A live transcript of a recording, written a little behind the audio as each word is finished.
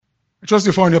I trust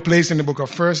you found your place in the book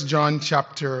of 1 John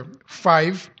chapter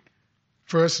 5.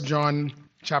 1 John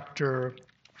chapter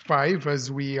 5, as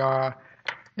we are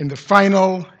in the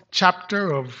final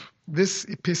chapter of this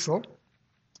epistle,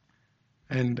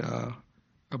 and a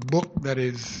book that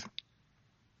is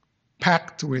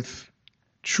packed with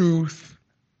truth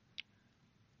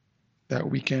that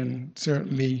we can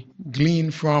certainly glean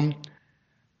from,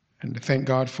 and thank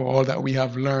God for all that we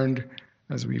have learned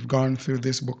as we've gone through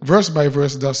this book, verse by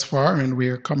verse thus far, and we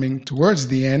are coming towards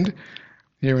the end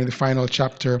here in the final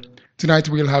chapter. Tonight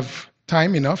we'll have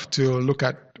time enough to look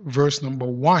at verse number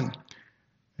 1,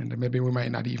 and maybe we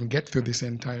might not even get through this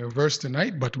entire verse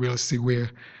tonight, but we'll see where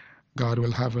God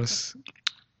will have us.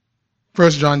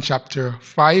 1 John chapter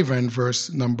 5 and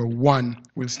verse number 1.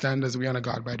 We'll stand as we honor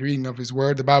God by the reading of his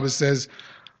word. The Bible says,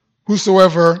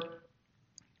 "Whosoever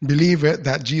believeth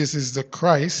that Jesus is the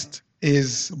Christ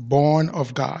is born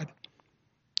of God.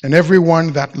 And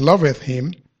everyone that loveth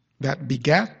him that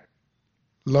begat,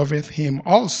 loveth him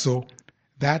also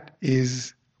that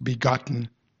is begotten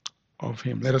of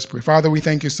him." Let us pray. Father, we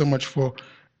thank you so much for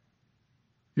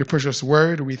your precious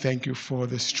word. We thank you for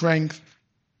the strength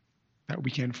that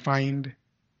we can find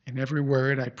in every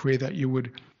word. I pray that you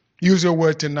would use your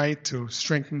word tonight to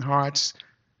strengthen hearts.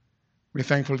 We're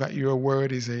thankful that your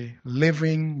word is a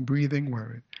living, breathing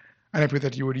word. And I pray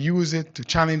that you would use it to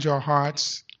challenge our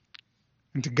hearts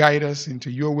and to guide us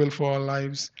into your will for our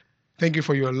lives. Thank you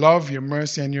for your love, your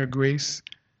mercy, and your grace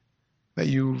that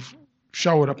you've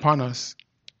showered upon us,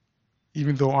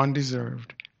 even though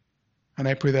undeserved. And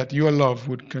I pray that your love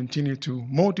would continue to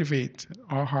motivate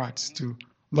our hearts to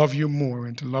love you more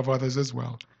and to love others as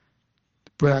well.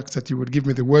 Pray that you would give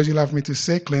me the words you'll have me to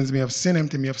say, cleanse me of sin,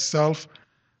 empty me of self,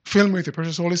 fill me with your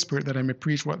precious Holy Spirit that I may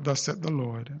preach what thus saith the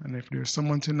Lord. And if there is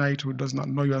someone tonight who does not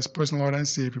know you as personal Lord and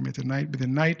Savior, may tonight be the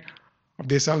night of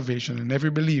their salvation, and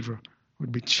every believer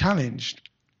would be challenged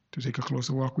to take a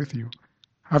closer walk with you.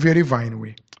 Have your divine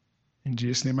way. In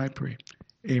Jesus' name I pray.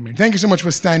 Amen. Thank you so much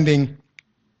for standing.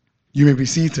 You may be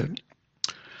seated.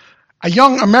 A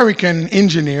young American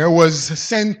engineer was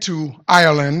sent to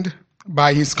Ireland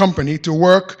by his company to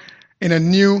work in a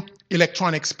new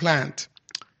electronics plant.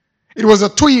 It was a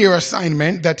 2-year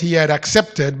assignment that he had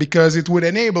accepted because it would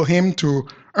enable him to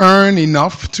earn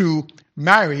enough to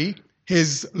marry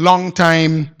his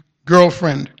longtime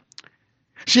girlfriend.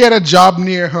 She had a job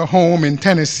near her home in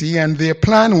Tennessee, and their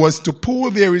plan was to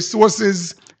pool their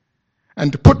resources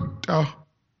and to put a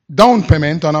down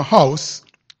payment on a house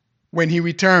when he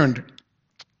returned.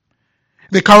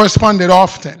 They corresponded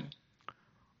often,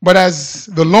 but as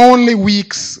the lonely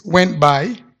weeks went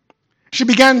by, she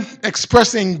began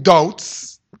expressing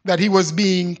doubts that he was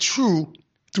being true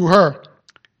to her,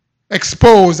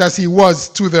 exposed as he was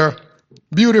to the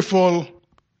beautiful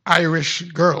Irish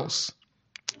girls.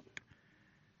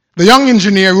 The young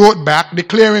engineer wrote back,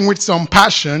 declaring with some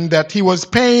passion that he was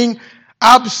paying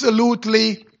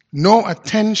absolutely no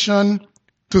attention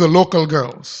to the local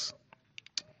girls.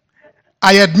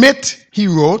 "I admit," he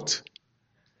wrote,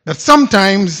 "that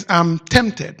sometimes I'm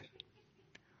tempted,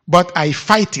 but I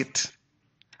fight it.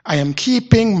 I am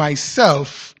keeping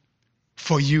myself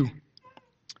for you."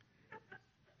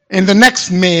 In the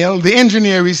next mail, the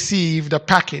engineer received a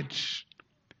package.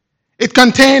 It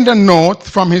contained a note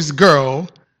from his girl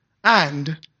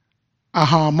and a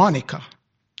harmonica.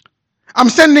 "I'm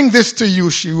sending this to you,"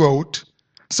 she wrote,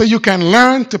 "so you can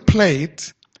learn to play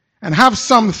it and have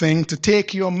something to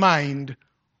take your mind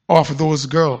off those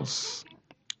girls."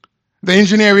 The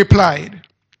engineer replied,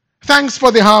 "Thanks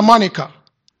for the harmonica.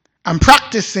 I'm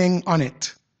practicing on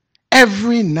it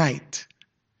every night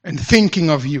and thinking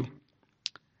of you."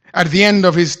 At the end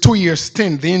of his 2-year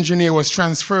stint, the engineer was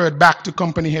transferred back to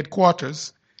company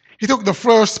headquarters. He took the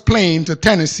first plane to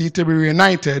Tennessee to be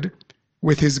reunited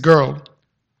with his girl.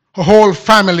 Her whole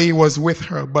family was with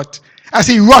her, but as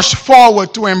he rushed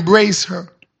forward to embrace her,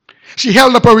 she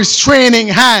held up a restraining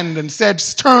hand and said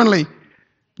sternly,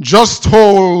 "Just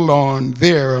hold on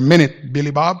there a minute,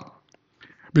 Billy Bob.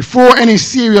 Before any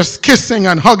serious kissing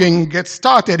and hugging gets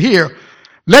started here,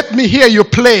 let me hear you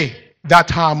play that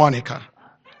harmonica."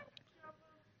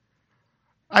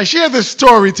 I share this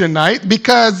story tonight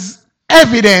because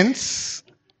evidence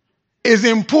is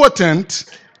important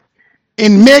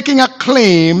in making a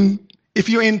claim if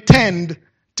you intend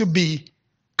to be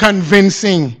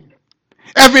convincing.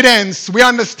 Evidence, we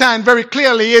understand very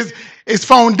clearly, is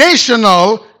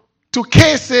foundational to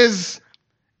cases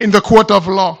in the court of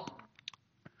law.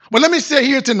 But let me say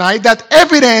here tonight that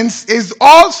evidence is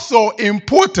also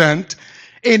important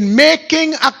in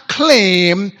making a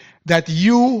claim that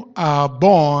you are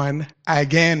born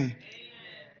again.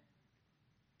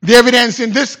 The evidence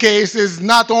in this case is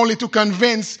not only to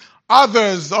convince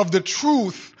others of the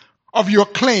truth of your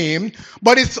claim,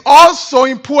 but it's also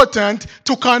important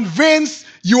to convince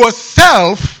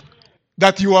yourself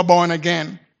that you are born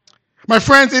again. My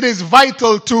friends, it is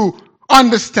vital to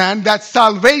understand that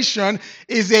salvation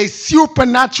is a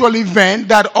supernatural event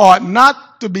that ought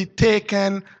not to be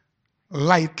taken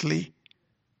lightly.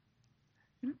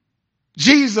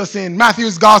 Jesus in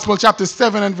Matthew's Gospel, chapter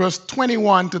 7 and verse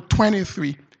 21 to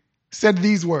 23, said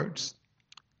these words,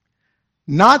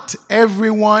 "Not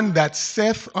everyone that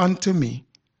saith unto me,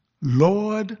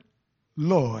 Lord,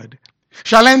 Lord,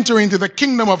 shall enter into the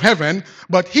kingdom of heaven,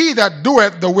 but he that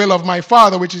doeth the will of my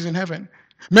Father which is in heaven.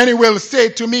 Many will say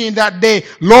to me in that day,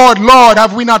 Lord, Lord,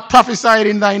 have we not prophesied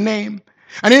in thy name?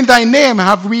 And in thy name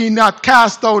have we not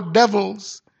cast out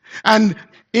devils? And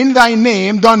in thy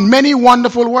name done many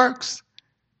wonderful works?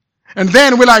 And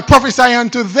then will I prophesy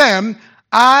unto them,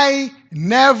 I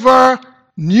never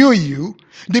knew you.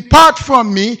 Depart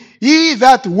from me, ye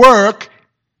that work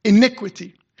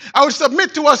iniquity." I would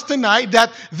submit to us tonight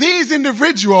that these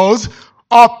individuals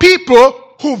are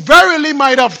people who verily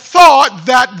might have thought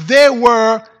that they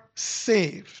were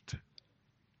saved.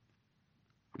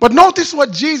 But notice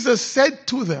what Jesus said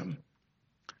to them.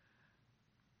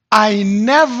 I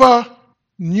never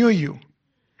knew you.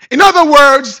 In other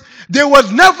words, there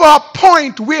was never a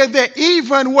point where they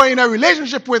even were in a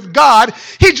relationship with God.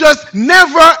 He just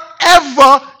never,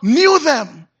 ever knew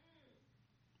them.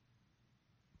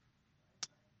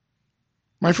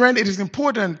 My friend, it is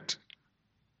important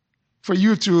for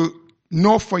you to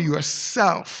know for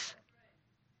yourself,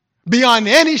 beyond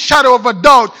any shadow of a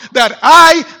doubt, that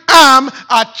I am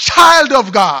a child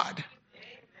of God.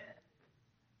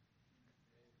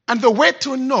 And the way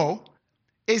to know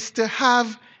is to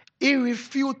have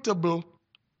irrefutable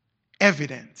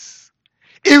evidence,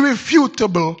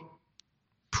 irrefutable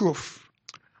proof.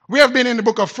 We have been in the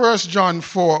book of 1 John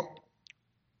for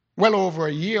well over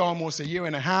a year, almost a year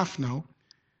and a half now.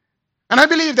 And I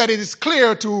believe that it is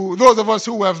clear to those of us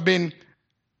who have been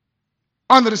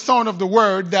under the sound of the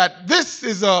word that this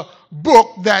is a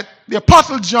book that the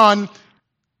Apostle John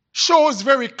shows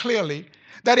very clearly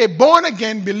that a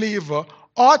born-again believer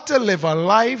ought to live a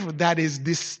life that is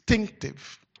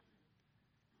distinctive,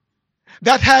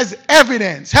 that has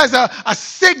evidence, has a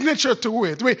signature to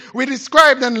it. We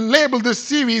described and labeled this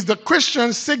series the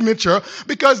Christian signature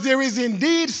because there is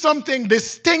indeed something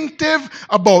distinctive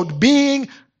about being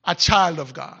a child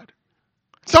of God.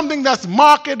 Something that's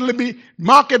markedly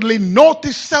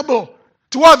noticeable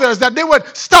to others, that they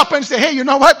would stop and say, hey, you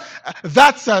know what?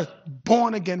 That's a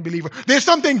born-again believer. There's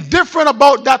something different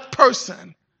about that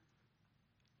person.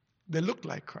 They look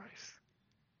like Christ.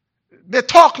 They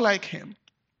talk like him.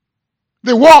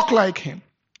 They walk like him.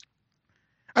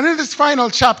 And in this final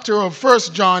chapter of 1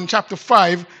 John, chapter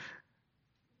 5,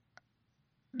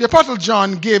 the Apostle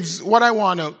John gives what I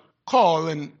want to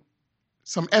call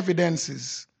some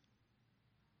evidences,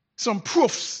 some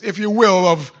proofs, if you will,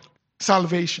 of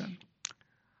salvation.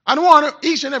 And I want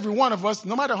each and every one of us,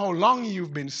 no matter how long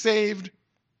you've been saved,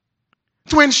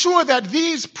 to ensure that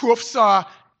these proofs are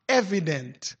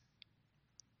evident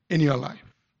in your life.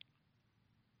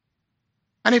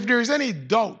 And if there is any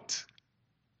doubt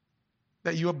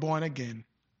that you are born again,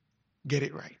 get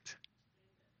it right.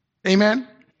 Amen?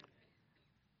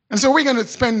 And so we're going to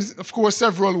spend, of course,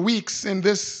 several weeks in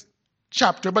this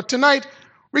chapter. But tonight,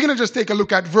 we're going to just take a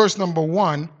look at verse number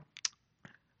 1.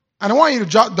 And I want you to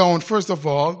jot down, first of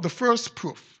all, the first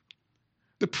proof,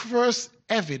 the first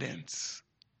evidence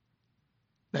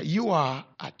that you are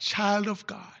a child of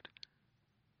God.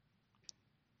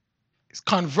 It's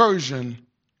conversion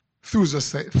through the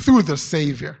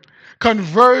Savior.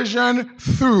 Conversion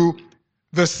through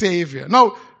the Savior.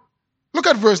 Now, look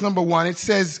at verse number 1. It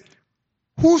says,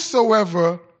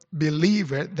 whosoever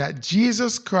believeth that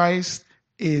Jesus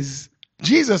is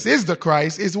the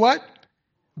Christ is what?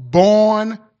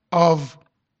 Born of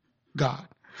God.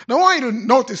 Now, I want you to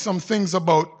notice some things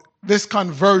about this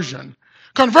conversion.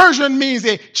 Conversion means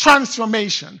a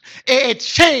transformation, a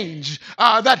change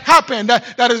that happened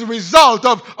that is a result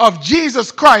of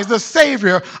Jesus Christ, the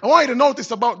Savior. I want you to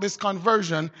notice about this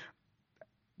conversion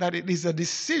that it is a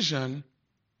decision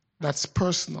that's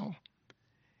personal.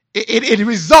 It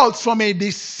results from a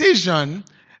decision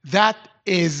that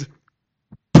is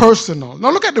personal.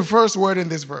 Now look at the first word in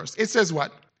this verse. It says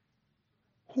what?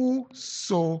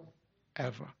 Whosoever.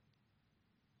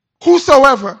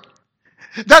 Whosoever.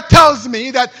 That tells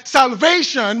me that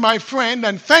salvation, my friend,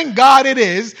 and thank God it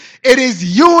is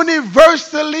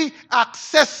universally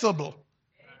accessible.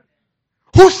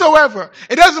 Whosoever.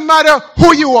 It doesn't matter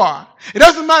who you are. It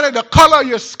doesn't matter the color of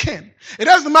your skin. It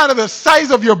doesn't matter the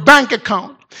size of your bank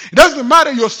account. It doesn't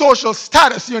matter your social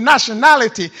status, your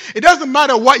nationality. It doesn't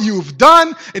matter what you've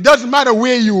done. It doesn't matter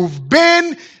where you've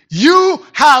been. You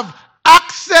have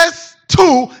access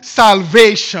to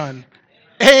salvation.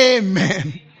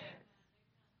 Amen.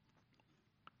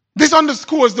 This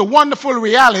underscores the wonderful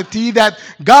reality that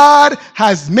God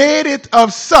has made it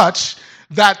of such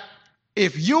that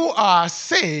if you are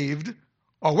saved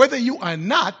or whether you are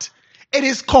not, it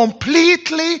is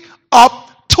completely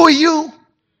up to you.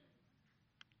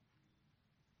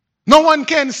 No one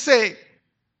can say,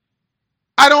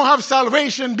 I don't have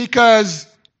salvation because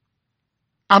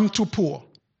I'm too poor.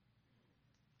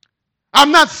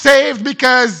 I'm not saved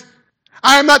because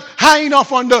I'm not high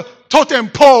enough on the totem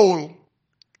pole.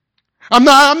 I'm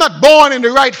not born in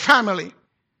the right family.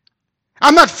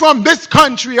 I'm not from this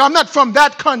country. I'm not from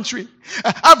that country.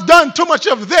 I've done too much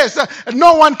of this.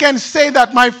 No one can say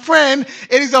that, my friend.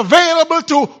 It is available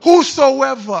to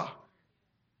whosoever.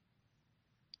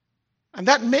 And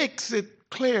that makes it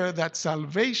clear that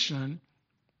salvation,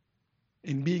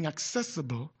 in being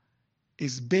accessible,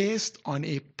 is based on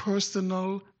a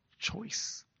personal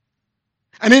choice.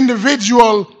 An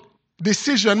individual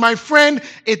decision. My friend,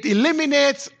 it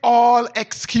eliminates all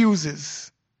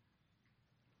excuses.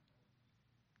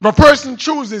 If a person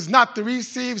chooses not to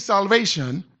receive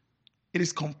salvation, it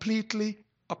is completely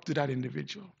up to that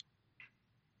individual.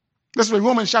 That's why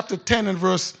Romans chapter 10 and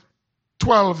verse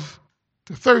 12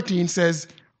 to 13 says,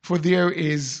 for there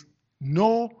is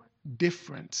no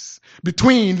difference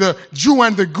between the Jew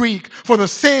and the Greek, for the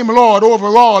same Lord over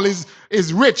all is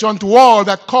rich unto all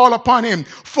that call upon him.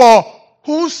 For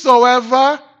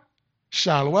whosoever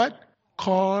shall what?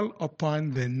 Call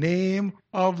upon the name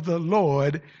of the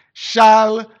Lord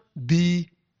shall be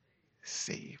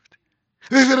saved.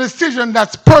 This is a decision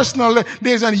that's personal.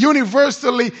 There's a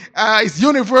it's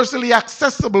universally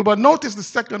accessible. But notice the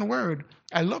second word.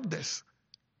 I love this.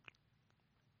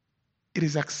 It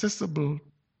is accessible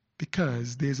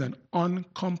because there's an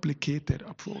uncomplicated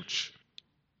approach.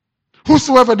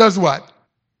 Whosoever does what?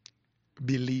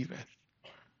 Believeth.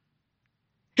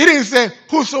 He didn't say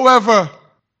whosoever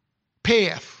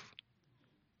payeth.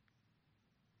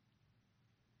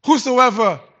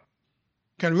 Whosoever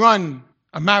can run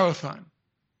a marathon.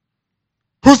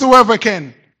 Whosoever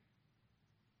can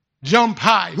jump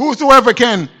high. Whosoever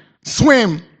can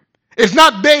swim. It's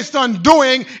not based on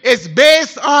doing, it's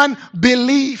based on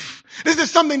belief. This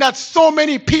is something that so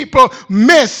many people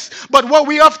miss. But what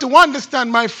we have to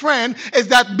understand, my friend, is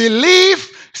that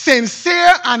belief,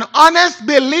 sincere and honest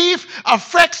belief,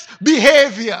 affects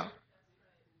behavior.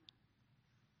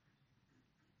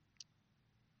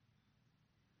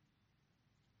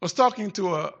 I was talking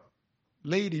to a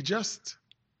lady just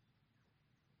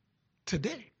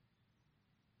today.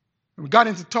 We got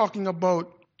into talking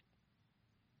about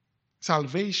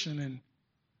salvation, and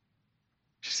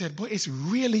she said, boy, it's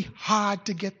really hard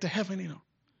to get to heaven, you know.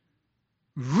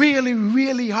 Really,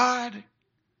 really hard.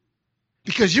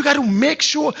 Because you got to make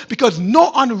sure, because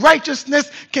no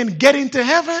unrighteousness can get into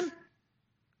heaven.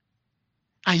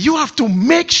 And you have to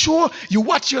make sure you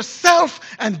watch yourself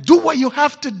and do what you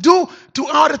have to do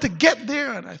in order to get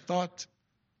there. And I thought,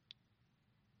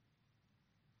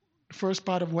 the first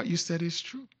part of what you said is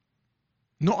true.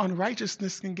 No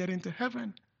unrighteousness can get into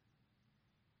heaven.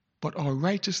 But our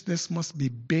righteousness must be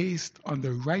based on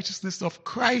the righteousness of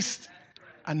Christ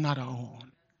and not our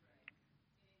own.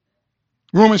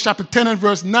 Romans chapter 10 and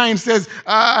verse 9 says,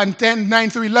 and 10, 9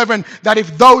 through 11, that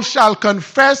if thou shalt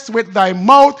confess with thy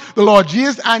mouth the Lord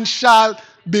Jesus and shalt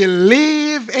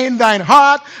believe in thine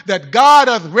heart that God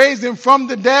hath raised him from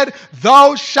the dead,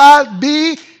 thou shalt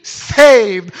be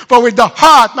saved. For with the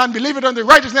heart man believeth unto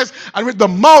righteousness, and with the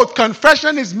mouth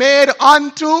confession is made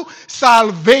unto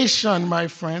salvation, my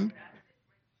friend.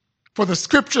 For the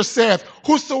scripture saith,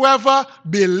 whosoever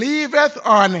believeth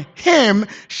on him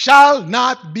shall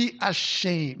not be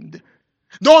ashamed.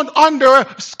 Don't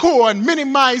underscore and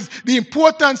minimize the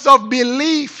importance of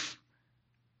belief.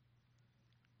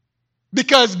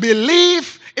 Because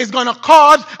belief is going to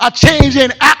cause a change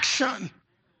in action.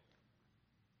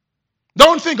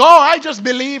 Don't think, oh, I just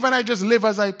believe and I just live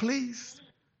as I please.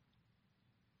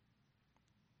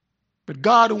 But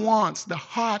God wants the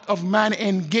heart of man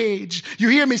engaged. You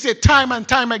hear me say time and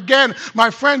time again, my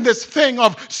friend, this thing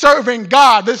of serving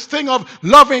God, this thing of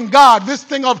loving God, this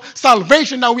thing of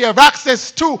salvation that we have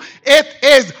access to, it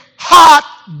is heart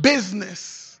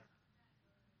business.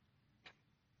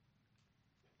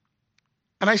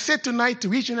 And I say tonight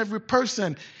to each and every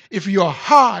person, if your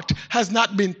heart has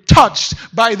not been touched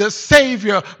by the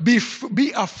Savior, be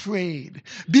afraid.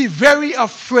 Be very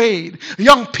afraid.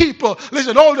 Young people,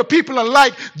 listen, older people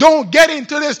alike, don't get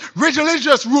into this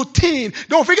religious routine.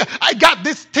 Don't figure, I got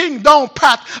this thing down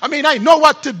pat. I mean, I know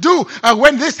what to do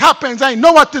when this happens. I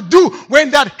know what to do when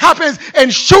that happens.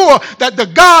 Ensure that the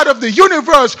God of the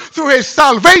universe, through his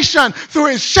salvation, through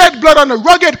his shed blood on the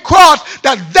rugged cross,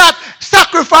 that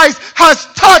sacrifice has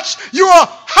touched your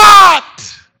heart.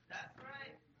 That's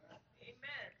right. Amen.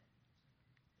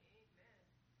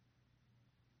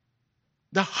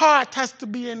 The heart has to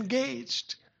be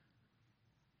engaged.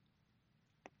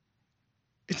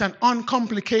 It's an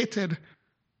uncomplicated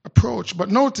approach. But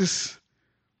notice,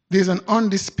 there's an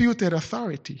undisputed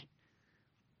authority.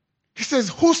 He says,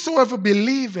 whosoever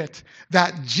believeth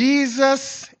that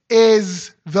Jesus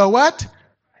is the what?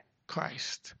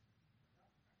 Christ.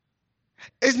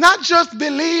 It's not just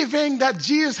believing that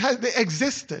Jesus has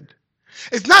existed.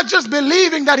 It's not just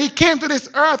believing that he came to this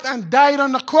earth and died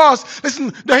on the cross.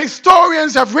 Listen, the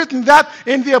historians have written that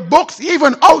in their books,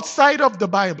 even outside of the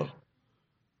Bible.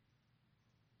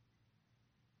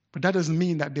 But that doesn't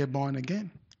mean that they're born again.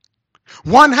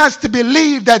 One has to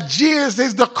believe that Jesus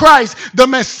is the Christ, the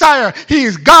Messiah. He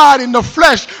is God in the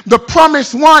flesh, the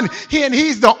promised one.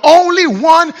 He's the only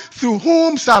one through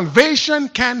whom salvation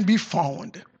can be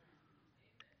found.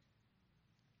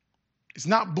 It's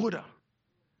not Buddha.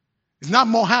 It's not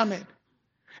Mohammed.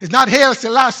 It's not Haile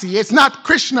Selassie. It's not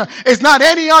Krishna. It's not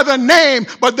any other name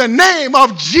but the name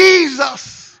of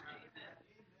Jesus,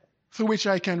 through which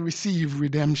I can receive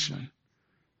redemption.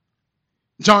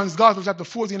 John's Gospel, chapter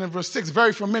 14 and verse 6,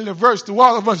 very familiar verse to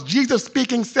all of us. Jesus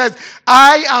speaking says,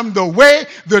 I am the way,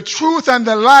 the truth, and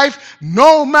the life.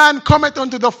 No man cometh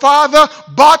unto the Father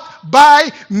but by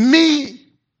me.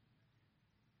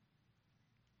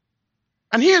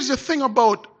 And here's the thing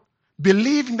about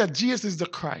believing that Jesus is the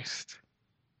Christ.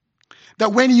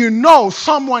 That when you know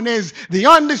someone is the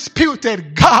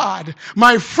undisputed God,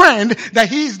 my friend, that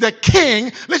he's the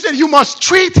King, listen, you must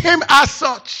treat him as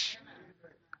such.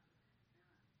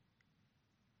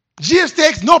 Jesus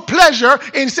takes no pleasure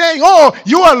in saying, oh,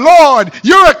 you're a Lord,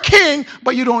 you're a king,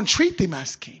 but you don't treat him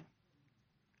as king.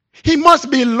 He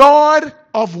must be Lord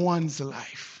of one's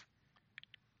life.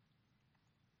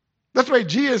 That's why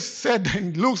Jesus said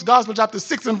in Luke's Gospel, chapter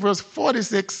 6 and verse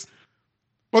 46,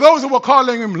 for those who were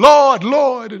calling him Lord,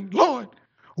 Lord, and Lord,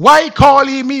 why call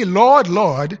ye me Lord,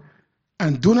 Lord,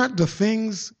 and do not the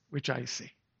things which I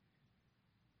say?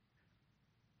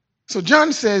 So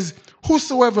John says,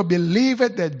 whosoever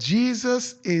believeth that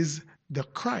Jesus is the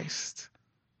Christ.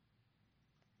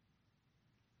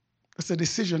 That's a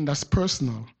decision that's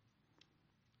personal.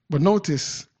 But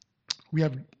notice, we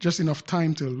have just enough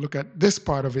time to look at this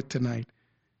part of it tonight,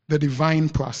 the divine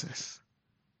process.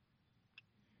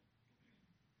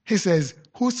 He says,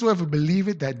 whosoever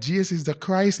believeth that Jesus is the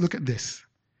Christ, look at this,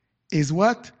 is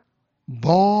what?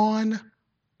 Born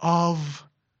of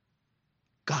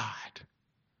God.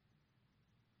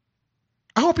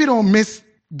 I hope you don't miss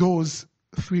those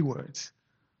three words.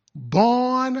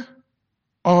 Born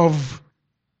of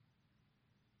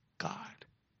God.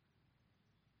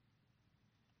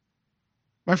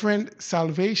 My friend,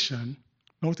 salvation,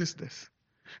 notice this,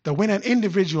 that when an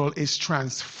individual is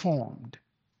transformed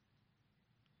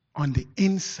on the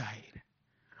inside,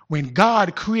 when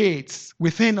God creates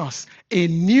within us a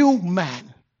new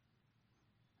man,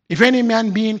 if any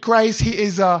man be in Christ, he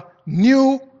is a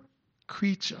new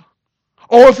creature.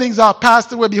 All things are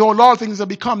passed away. Behold, all things have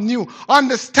become new.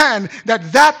 Understand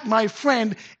that, my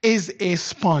friend, is a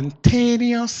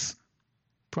spontaneous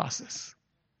process.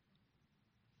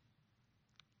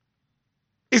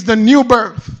 It's the new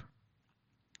birth.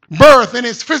 Birth in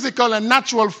its physical and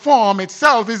natural form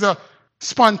itself is a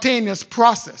spontaneous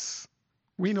process.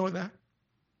 We know that.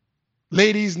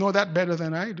 Ladies know that better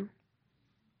than I do.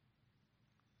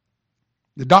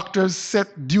 The doctors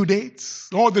set due dates.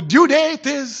 Oh, the due date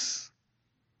is...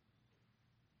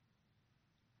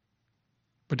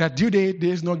 But that due date, there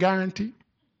is no guarantee.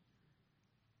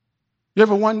 You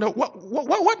ever wonder,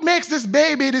 what makes this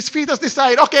baby, this fetus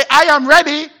decide, okay, I am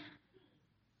ready.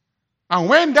 And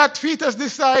when that fetus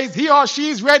decides he or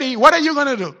she is ready, what are you going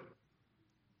to do?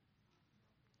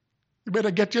 You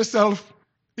better get yourself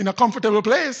in a comfortable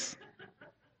place.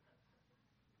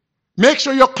 Make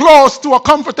sure you're close to a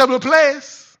comfortable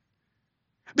place.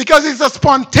 Because it's a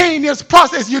spontaneous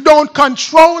process. You don't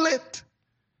control it.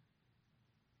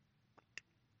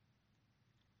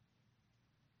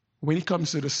 When it comes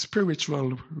to the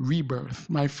spiritual rebirth,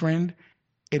 my friend,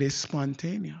 it is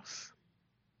spontaneous.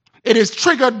 It is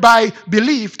triggered by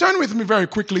belief. Turn with me very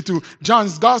quickly to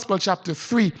John's Gospel, chapter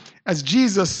 3, as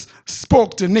Jesus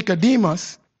spoke to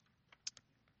Nicodemus.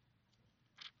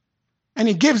 And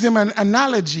he gives him an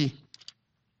analogy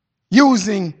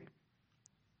using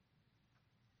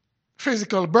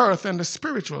physical birth and the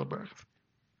spiritual birth.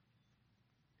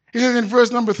 He says in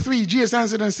verse number 3, Jesus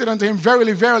answered and said unto him,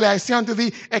 Verily, verily, I say unto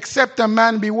thee, except a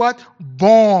man be what?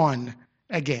 Born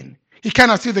again, he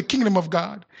cannot see the kingdom of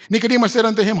God. Nicodemus said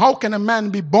unto him, How can a man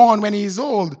be born when he is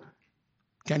old?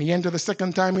 Can he enter the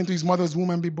second time into his mother's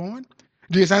womb and be born?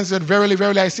 Jesus answered, Verily,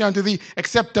 verily, I say unto thee,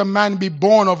 except a man be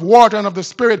born of water and of the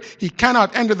Spirit, he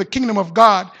cannot enter the kingdom of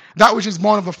God. That which is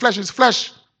born of the flesh is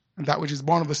flesh, and that which is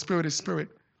born of the Spirit is spirit.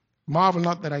 Marvel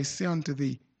not that I say unto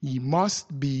thee, ye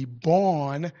must be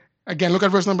born again. Look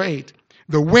at verse number 8.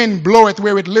 The wind bloweth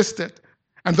where it listeth,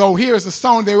 and thou hearest the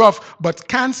sound thereof, but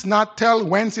canst not tell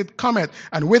whence it cometh,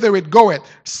 and whither it goeth.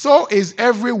 So is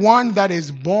every one that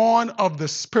is born of the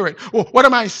Spirit. Oh, what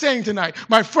am I saying tonight?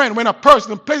 My friend, when a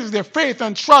person places their faith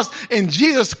and trust in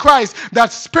Jesus Christ,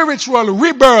 that spiritual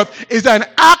rebirth is an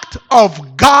act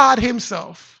of God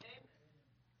himself.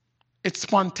 It's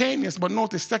spontaneous, but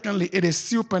notice, secondly, it is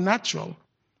supernatural.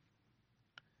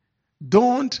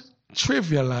 Don't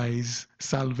trivialize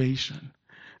salvation.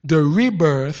 The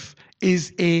rebirth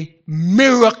is a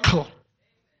miracle.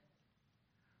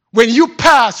 When you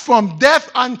pass from death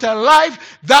unto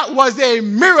life, that was a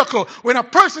miracle. When a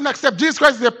person accepts Jesus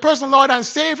Christ as their personal Lord and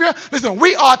Savior, listen,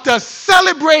 we ought to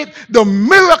celebrate the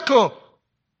miracle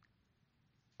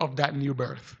of that new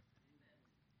birth.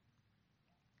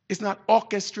 It's not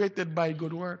orchestrated by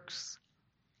good works.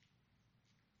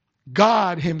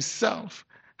 God himself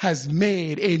has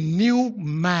made a new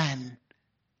man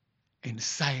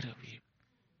inside of you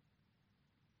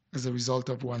as a result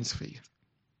of one's faith.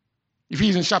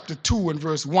 Ephesians chapter 2 and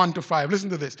verse 1 to 5. Listen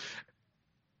to this.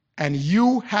 And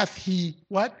you hath he,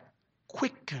 what?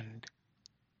 Quickened,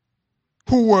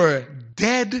 who were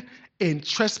dead in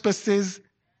trespasses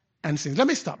and sins. Let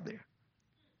me stop there.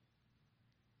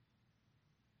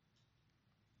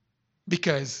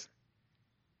 Because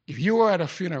if you were at a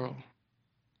funeral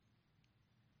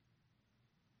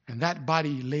and that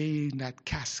body lay in that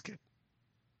casket,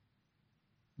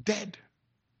 dead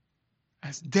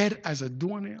as a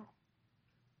doornail,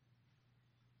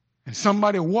 and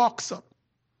somebody walks up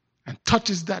and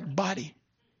touches that body,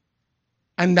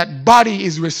 and that body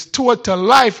is restored to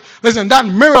life, listen, that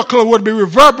miracle would be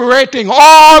reverberating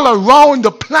all around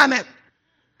the planet.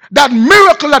 That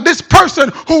miracle that this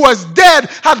person who was dead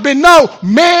has been now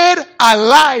made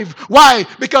alive. Why?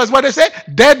 Because what they say,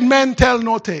 dead men tell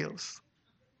no tales.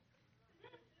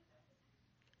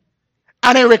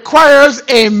 And it requires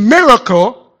a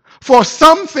miracle for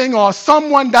something or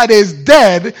someone that is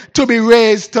dead to be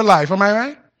raised to life. Am I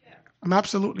right? Yeah. I'm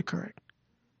absolutely correct.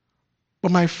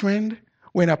 But my friend,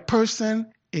 when a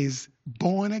person is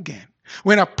born again,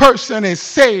 when a person is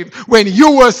saved, when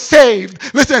you were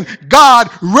saved, listen, God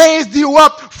raised you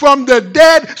up from the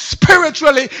dead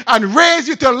spiritually and raised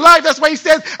you to life. That's why he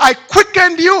says, I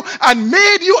quickened you and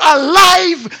made you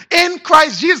alive in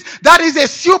Christ Jesus. That is a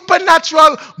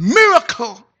supernatural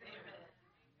miracle.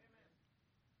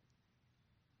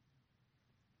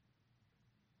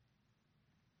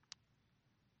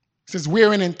 It says,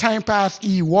 wherein in time past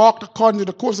ye walked according to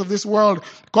the course of this world,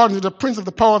 according to the prince of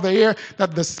the power of the air,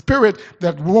 that the spirit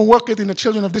that worketh in the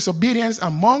children of disobedience,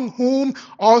 among whom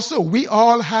also we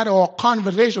all had our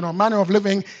conversation or manner of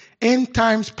living in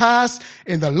times past,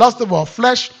 in the lust of our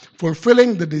flesh,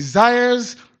 fulfilling the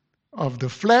desires of the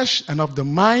flesh and of the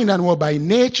mind, and were by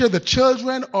nature the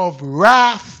children of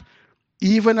wrath,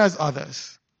 even as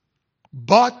others.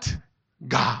 But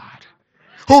God,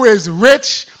 who is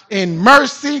rich in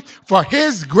mercy, for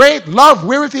his great love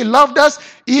wherewith he loved us,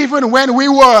 even when we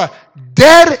were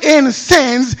dead in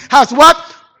sins, has what?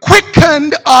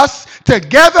 Quickened us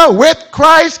together with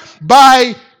Christ.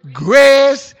 By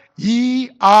grace ye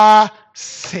are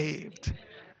saved.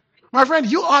 My friend,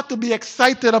 you ought to be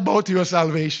excited about your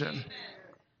salvation.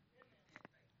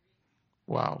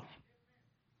 Wow.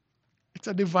 It's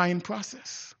a divine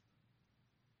process.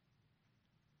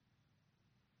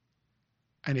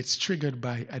 And it's triggered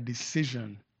by a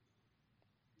decision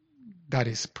that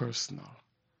is personal.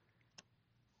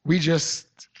 We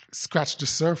just scratched the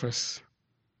surface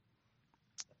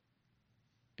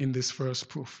in this first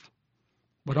proof.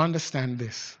 But understand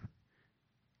this.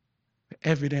 The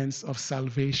evidence of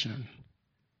salvation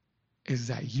is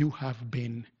that you have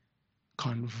been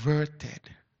converted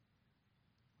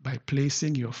by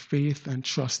placing your faith and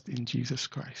trust in Jesus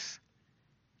Christ.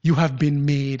 You have been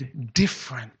made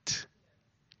different.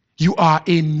 You are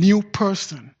a new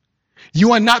person.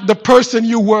 You are not the person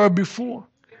you were before.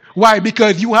 Why?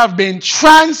 Because you have been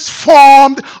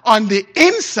transformed on the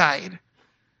inside.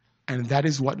 And that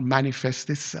is what manifests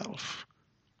itself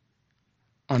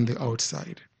on the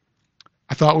outside.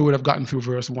 I thought we would have gotten through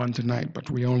verse 1 tonight, but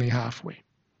we're only halfway.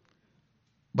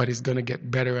 But it's going to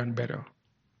get better and better,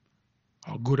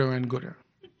 or gooder and gooder.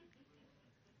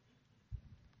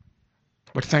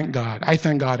 But thank God. I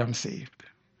thank God I'm saved.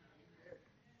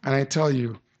 And I tell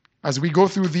you, as we go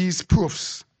through these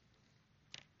proofs,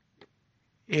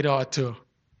 it ought to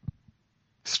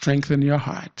strengthen your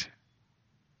heart.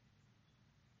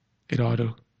 It ought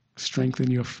to strengthen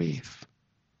your faith.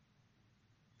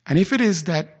 And if it is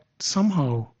that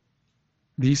somehow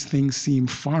these things seem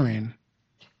foreign,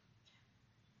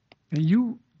 then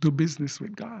you do business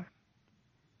with God.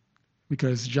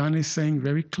 Because John is saying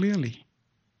very clearly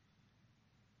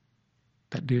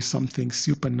that there's something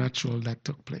supernatural that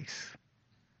took place.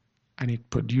 And it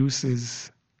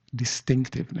produces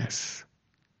distinctiveness.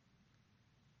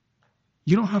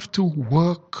 You don't have to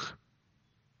work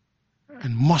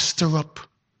and muster up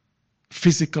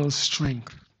physical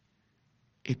strength.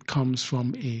 It comes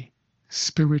from a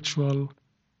spiritual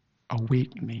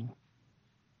awakening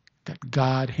that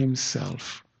God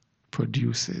Himself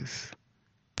produces,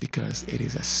 because it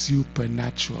is a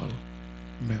supernatural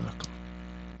miracle.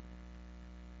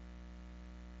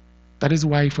 That is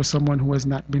why for someone who has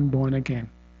not been born again,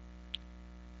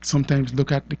 sometimes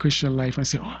look at the Christian life and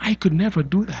say, oh, I could never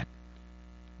do that.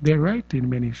 They're right in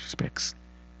many respects.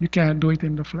 You can't do it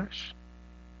in the flesh.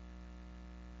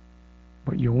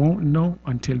 But you won't know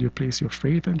until you place your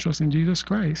faith and trust in Jesus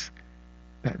Christ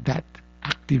that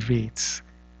activates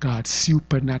God's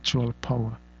supernatural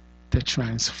power to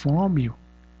transform you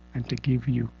and to give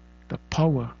you the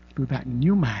power through that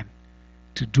new man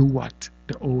to do what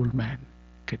the old man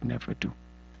could never do.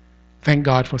 Thank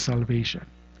God for salvation.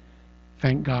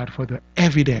 Thank God for the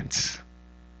evidence.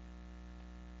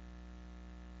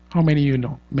 How many of you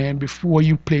know, man, before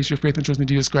you place your faith and trust in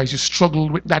Jesus Christ, you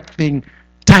struggled with that thing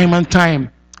time and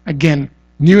time again.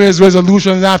 New Year's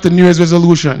resolutions after New Year's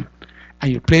resolution.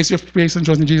 And you place your faith and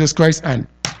trust in Jesus Christ and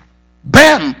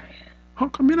bam! How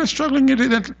come you're not struggling with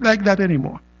it like that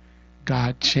anymore?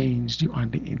 God changed you on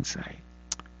the inside.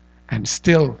 And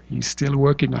still, He's still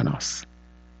working on us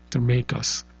to make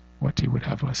us what He would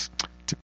have us.